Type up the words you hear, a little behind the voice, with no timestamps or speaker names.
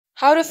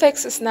How to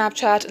fix a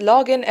Snapchat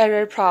login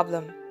error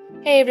problem.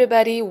 Hey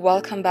everybody,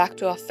 welcome back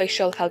to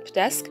Official Help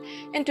Desk.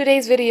 In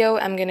today's video,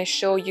 I'm going to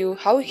show you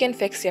how you can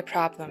fix your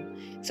problem.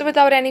 So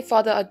without any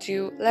further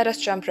ado, let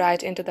us jump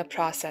right into the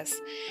process.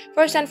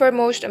 First and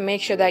foremost,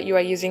 make sure that you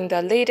are using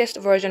the latest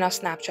version of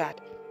Snapchat.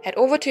 Head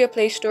over to your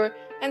Play Store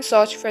and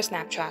search for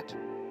Snapchat.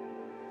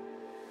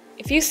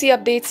 If you see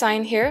update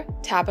sign here,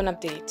 tap on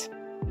update.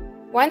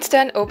 Once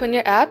done, open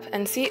your app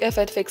and see if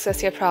it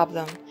fixes your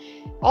problem.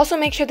 Also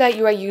make sure that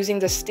you are using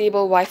the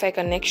stable Wi-Fi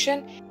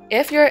connection.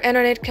 If your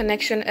internet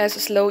connection is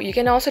slow, you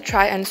can also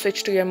try and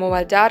switch to your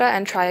mobile data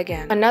and try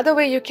again. Another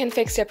way you can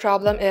fix your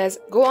problem is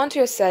go onto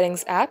your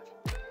settings app,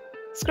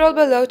 scroll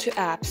below to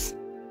apps.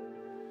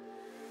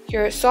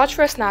 Here, search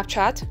for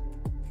Snapchat,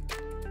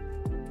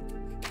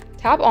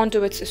 tap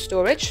onto its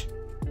storage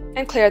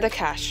and clear the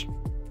cache.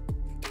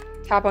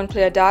 Tap on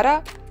clear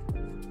data.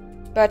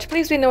 But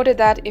please be noted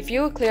that if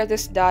you clear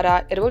this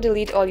data, it will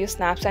delete all your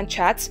snaps and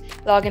chats,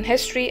 login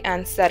history,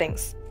 and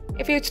settings.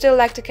 If you'd still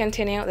like to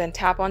continue, then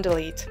tap on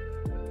delete.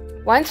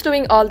 Once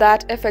doing all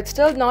that, if it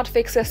still not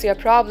fixes your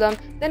problem,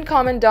 then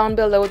comment down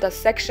below the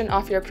section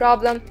of your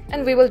problem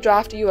and we will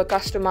draft you a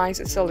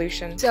customized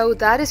solution. So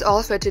that is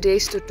all for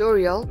today's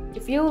tutorial.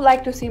 If you would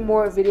like to see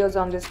more videos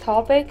on this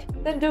topic,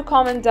 then do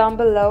comment down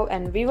below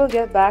and we will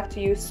get back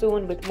to you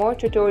soon with more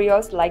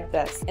tutorials like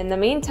this. In the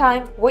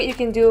meantime, what you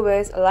can do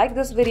is like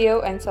this video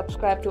and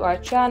subscribe to our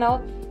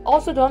channel.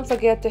 Also, don't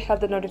forget to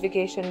hit the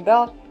notification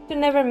bell to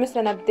never miss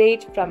an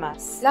update from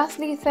us.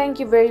 Lastly, thank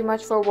you very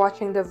much for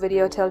watching the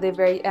video till the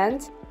very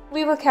end.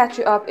 We will catch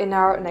you up in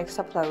our next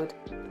upload.